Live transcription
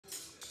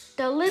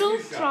The little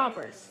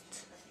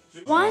strawburst.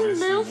 One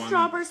little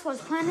strawburst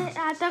was planted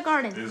at the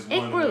garden.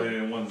 It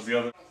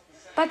grew.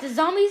 But the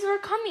zombies were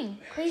coming.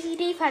 Crazy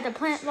Dave had to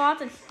plant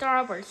lots of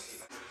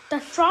strawbursts. The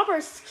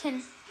strawbursts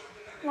can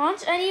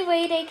launch any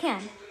way they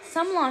can.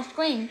 Some launched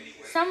green,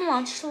 some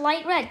launched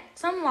light red,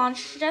 some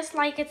launched just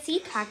like a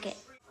seed packet.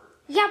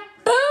 Yeah,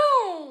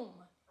 boom!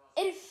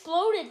 It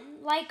exploded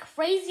like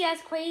crazy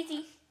as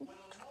crazy.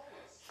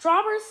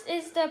 Strawburst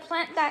is the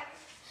plant that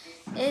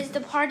is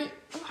the part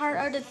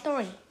of the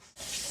story.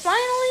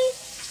 Finally,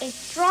 a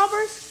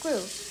strawburst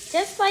grew,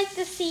 just like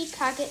the seed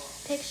packet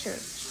picture.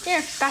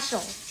 They're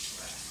special.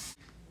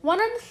 One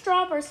of the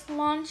strawbursts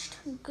launched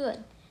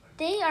good.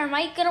 They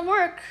might gonna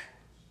work.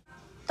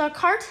 The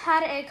cart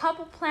had a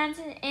couple plants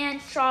and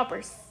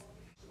strawbursts.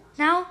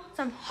 Now,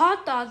 some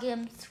hot dog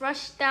imps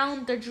rushed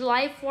down the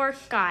July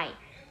 4th sky.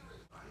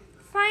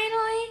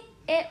 Finally,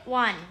 it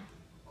won.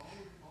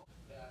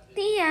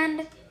 The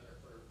end.